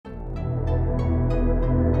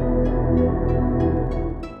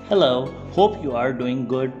Hello, hope you are doing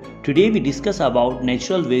good. Today we discuss about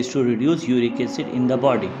natural ways to reduce uric acid in the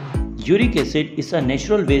body. Uric acid is a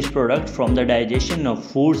natural waste product from the digestion of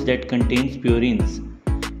foods that contains purines.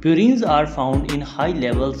 Purines are found in high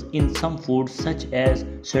levels in some foods such as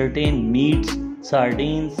certain meats,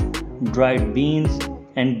 sardines, dried beans,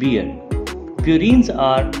 and beer. Purines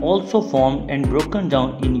are also formed and broken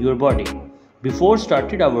down in your body. Before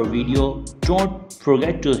starting our video, don't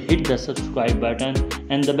forget to hit the subscribe button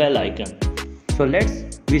and the bell icon. So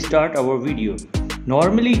let's start our video.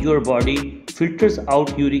 Normally your body filters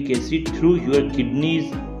out uric acid through your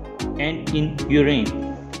kidneys and in urine.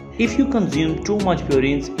 If you consume too much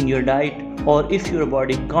purines in your diet, or if your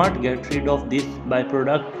body can't get rid of this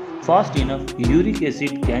byproduct fast enough, uric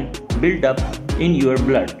acid can build up in your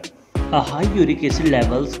blood. A high uric acid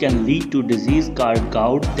levels can lead to disease called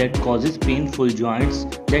gout that causes painful joints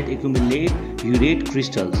that accumulate urate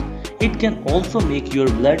crystals. It can also make your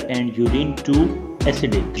blood and urine too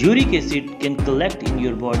acidic. Uric acid can collect in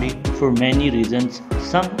your body for many reasons.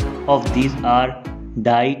 Some of these are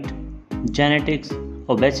diet, genetics,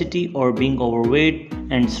 obesity or being overweight,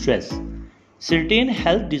 and stress. Certain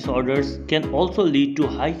health disorders can also lead to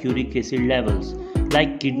high uric acid levels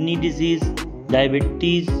like kidney disease,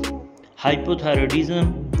 diabetes,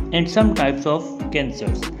 hypothyroidism, and some types of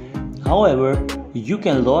cancers. However, you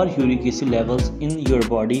can lower uric acid levels in your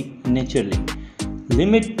body naturally.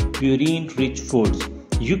 Limit purine-rich foods.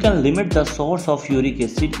 You can limit the source of uric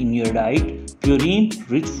acid in your diet.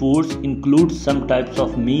 Purine-rich foods include some types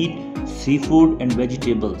of meat, seafood, and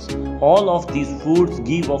vegetables. All of these foods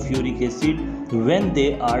give off uric acid when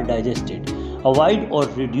they are digested. Avoid or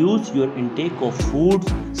reduce your intake of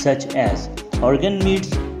foods such as organ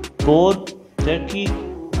meats, pork, turkey,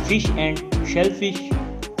 fish and shellfish,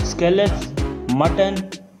 scallops,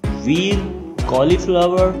 mutton, veal,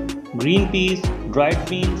 cauliflower, green peas, dried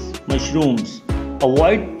beans, mushrooms.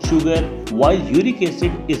 Avoid sugar. While uric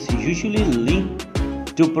acid is usually linked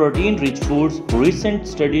to protein-rich foods, recent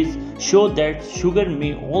studies show that sugar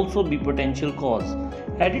may also be a potential cause.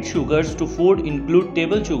 Added sugars to food include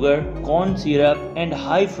table sugar, corn syrup, and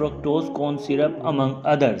high fructose corn syrup among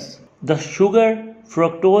others. The sugar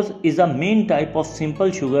fructose is a main type of simple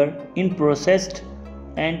sugar in processed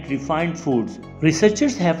and refined foods.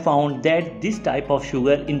 Researchers have found that this type of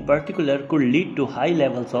sugar in particular could lead to high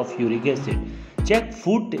levels of uric acid. Check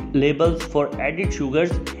food labels for added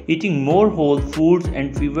sugars. Eating more whole foods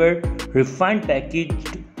and fewer refined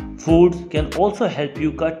packaged foods can also help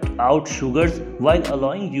you cut out sugars while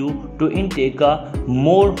allowing you to intake a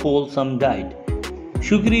more wholesome diet.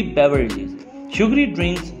 Sugary beverages. Sugary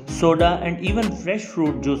drinks, soda, and even fresh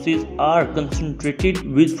fruit juices are concentrated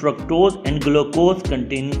with fructose and glucose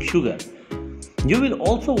containing sugar. You will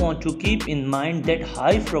also want to keep in mind that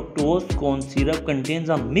high fructose corn syrup contains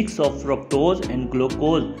a mix of fructose and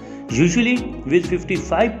glucose, usually with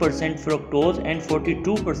 55% fructose and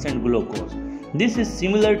 42% glucose. This is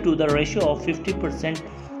similar to the ratio of 50%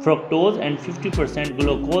 fructose and 50%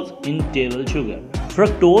 glucose in table sugar.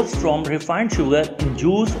 Fructose from refined sugar in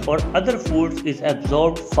juice or other foods is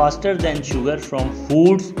absorbed faster than sugar from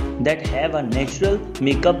foods that have a natural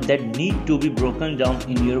makeup that need to be broken down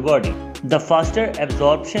in your body. The faster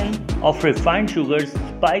absorption of refined sugars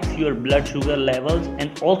spikes your blood sugar levels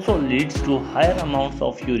and also leads to higher amounts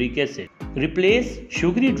of uric acid. Replace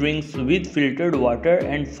sugary drinks with filtered water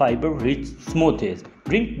and fiber-rich smoothies.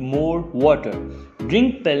 Drink more water.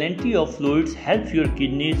 Drink plenty of fluids. Help your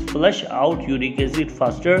kidneys flush out uric acid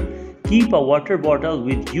faster. Keep a water bottle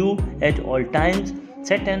with you at all times.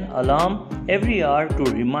 Set an alarm every hour to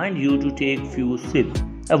remind you to take few sips.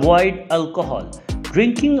 Avoid alcohol.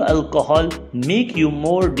 Drinking alcohol makes you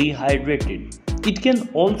more dehydrated. It can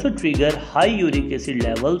also trigger high uric acid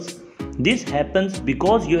levels. This happens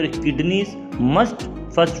because your kidneys must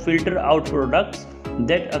first filter out products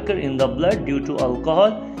that occur in the blood due to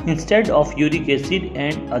alcohol instead of uric acid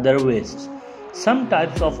and other wastes. Some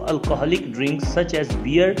types of alcoholic drinks such as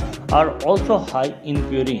beer are also high in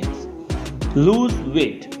purines. Lose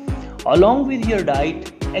weight. Along with your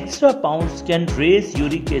diet, extra pounds can raise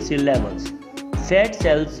uric acid levels. Fat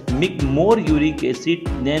cells make more uric acid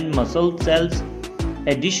than muscle cells.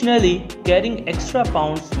 Additionally, carrying extra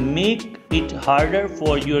pounds make it harder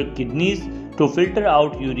for your kidneys to filter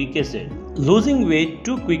out uric acid. Losing weight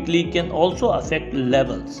too quickly can also affect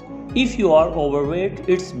levels. If you are overweight,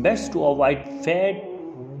 it's best to avoid fad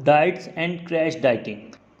diets and crash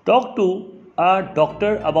dieting. Talk to a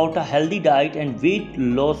doctor about a healthy diet and weight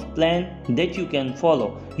loss plan that you can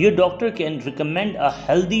follow. Your doctor can recommend a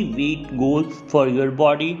healthy weight goal for your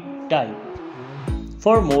body type.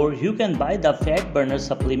 For more, you can buy the Fat Burner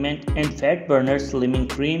Supplement and Fat Burner Slimming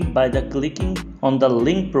Cream by clicking on the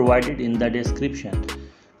link provided in the description.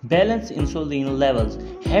 Balance insulin levels.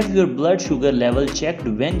 Have your blood sugar level checked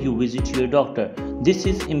when you visit your doctor. This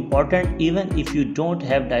is important even if you don't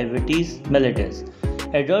have diabetes mellitus.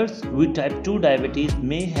 Adults with type 2 diabetes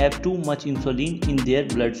may have too much insulin in their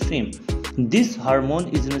bloodstream. This hormone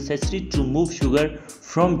is necessary to move sugar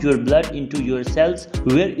from your blood into your cells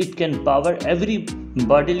where it can power every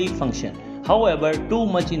bodily function. However, too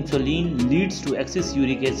much insulin leads to excess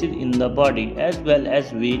uric acid in the body as well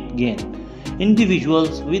as weight gain.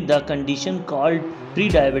 Individuals with the condition called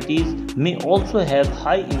prediabetes may also have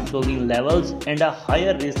high insulin levels and a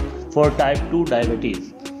higher risk for type 2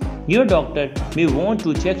 diabetes. Your doctor may want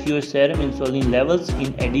to check your serum insulin levels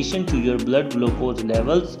in addition to your blood glucose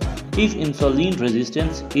levels if insulin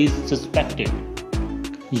resistance is suspected.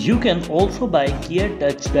 You can also buy Care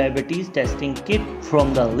Touch Diabetes Testing Kit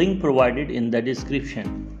from the link provided in the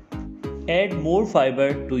description. Add more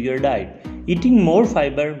fiber to your diet. Eating more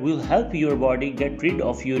fiber will help your body get rid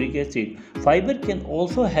of uric acid. Fiber can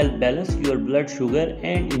also help balance your blood sugar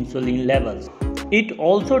and insulin levels. It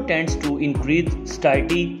also tends to increase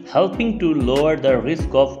satiety, helping to lower the risk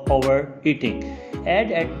of overeating.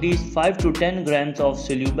 Add at least 5 to 10 grams of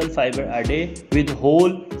soluble fiber a day with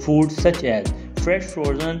whole foods such as fresh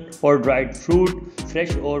frozen or dried fruit,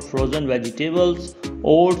 fresh or frozen vegetables,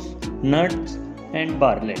 oats, nuts, and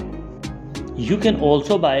barley. You can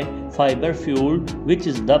also buy Fiber Fueled, which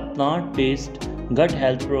is the plant-based gut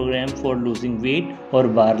health program for losing weight, or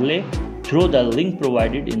Barley, through the link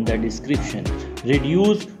provided in the description.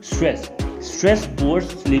 Reduce stress. Stress, poor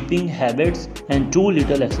sleeping habits, and too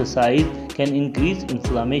little exercise can increase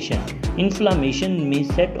inflammation. Inflammation may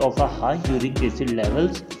set off a high uric acid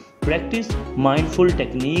levels. Practice mindful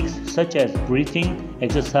techniques such as breathing,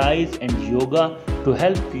 exercise, and yoga to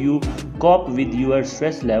help you cope with your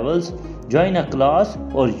stress levels. Join a class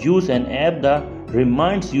or use an app that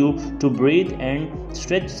reminds you to breathe and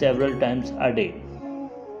stretch several times a day.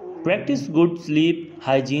 Practice good sleep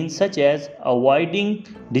hygiene such as avoiding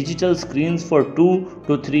digital screens for 2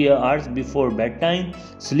 to 3 hours before bedtime,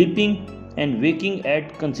 sleeping and waking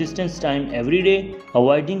at consistent time every day,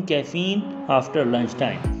 avoiding caffeine after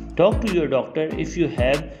lunchtime. Talk to your doctor if you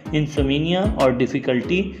have insomnia or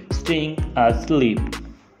difficulty staying asleep.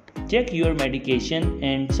 Check your medication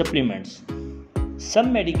and supplements.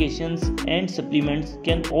 Some medications and supplements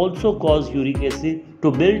can also cause uric acid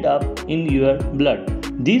to build up in your blood.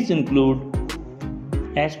 These include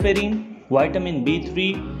aspirin, vitamin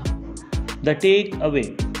B3. The takeaway: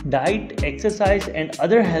 diet, exercise, and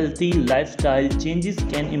other healthy lifestyle changes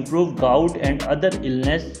can improve gout and other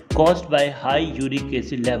illness caused by high uric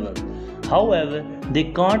acid level. However, they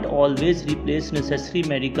can't always replace necessary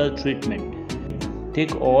medical treatment.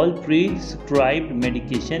 Take all prescribed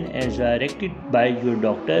medication as directed by your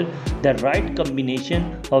doctor. The right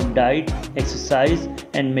combination of diet, exercise,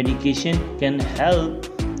 and medication can help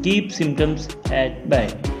keep symptoms at bay.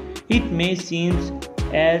 It may seem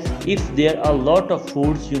as if there are a lot of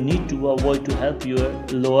foods you need to avoid to help you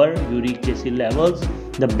lower uric acid levels.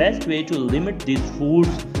 The best way to limit these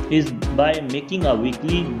foods is by making a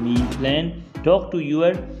weekly meal plan. Talk to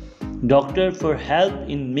your doctor for help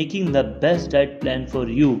in making the best diet plan for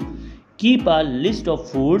you. Keep a list of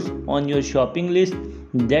foods on your shopping list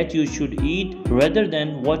that you should eat rather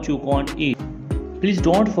than what you can't eat. Please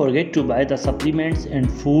don't forget to buy the supplements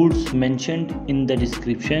and foods mentioned in the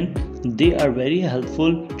description. They are very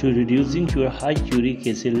helpful to reducing your high uric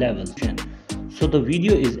acid levels. So the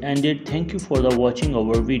video is ended. Thank you for watching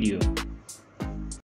our video.